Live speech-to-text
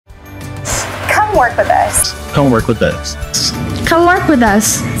work with us. Come work with us. Come work with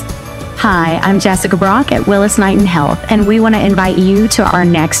us. Hi, I'm Jessica Brock at Willis Knighton Health, and we want to invite you to our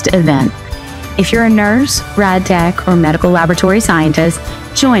next event. If you're a nurse, rad tech, or medical laboratory scientist,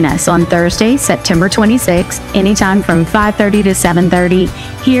 join us on Thursday, September 26th, anytime from 5:30 to 7:30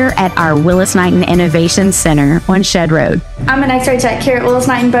 here at our Willis Knighton Innovation Center on Shed Road. I'm an X-ray tech here at Willis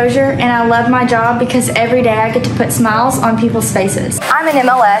Knighton Bossier, and I love my job because every day I get to put smiles on people's faces. I'm an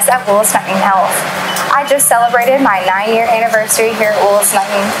MLS at Willis Knighton Health. I just celebrated my 9-year anniversary here at Willis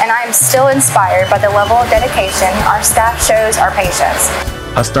Knighton, and I am still inspired by the level of dedication our staff shows our patients.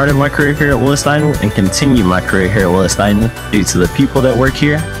 I started my career here at Willis Knighton and continue my career here at Willis Knighton due to the people that work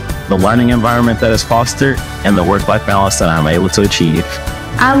here, the learning environment that is fostered, and the work-life balance that I'm able to achieve.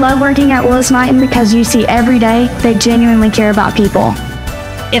 I love working at Willis Knighton because you see every day they genuinely care about people.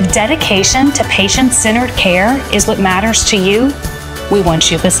 If dedication to patient-centered care is what matters to you, we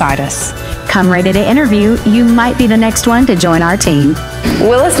want you beside us. Come ready to interview. You might be the next one to join our team.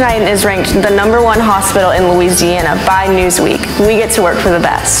 Willis Knighton is ranked the #1 hospital in Louisiana by Newsweek. We get to work for the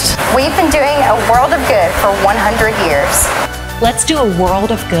best. We've been doing a world of good for 100 years. Let's do a world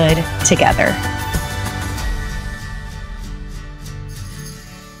of good together.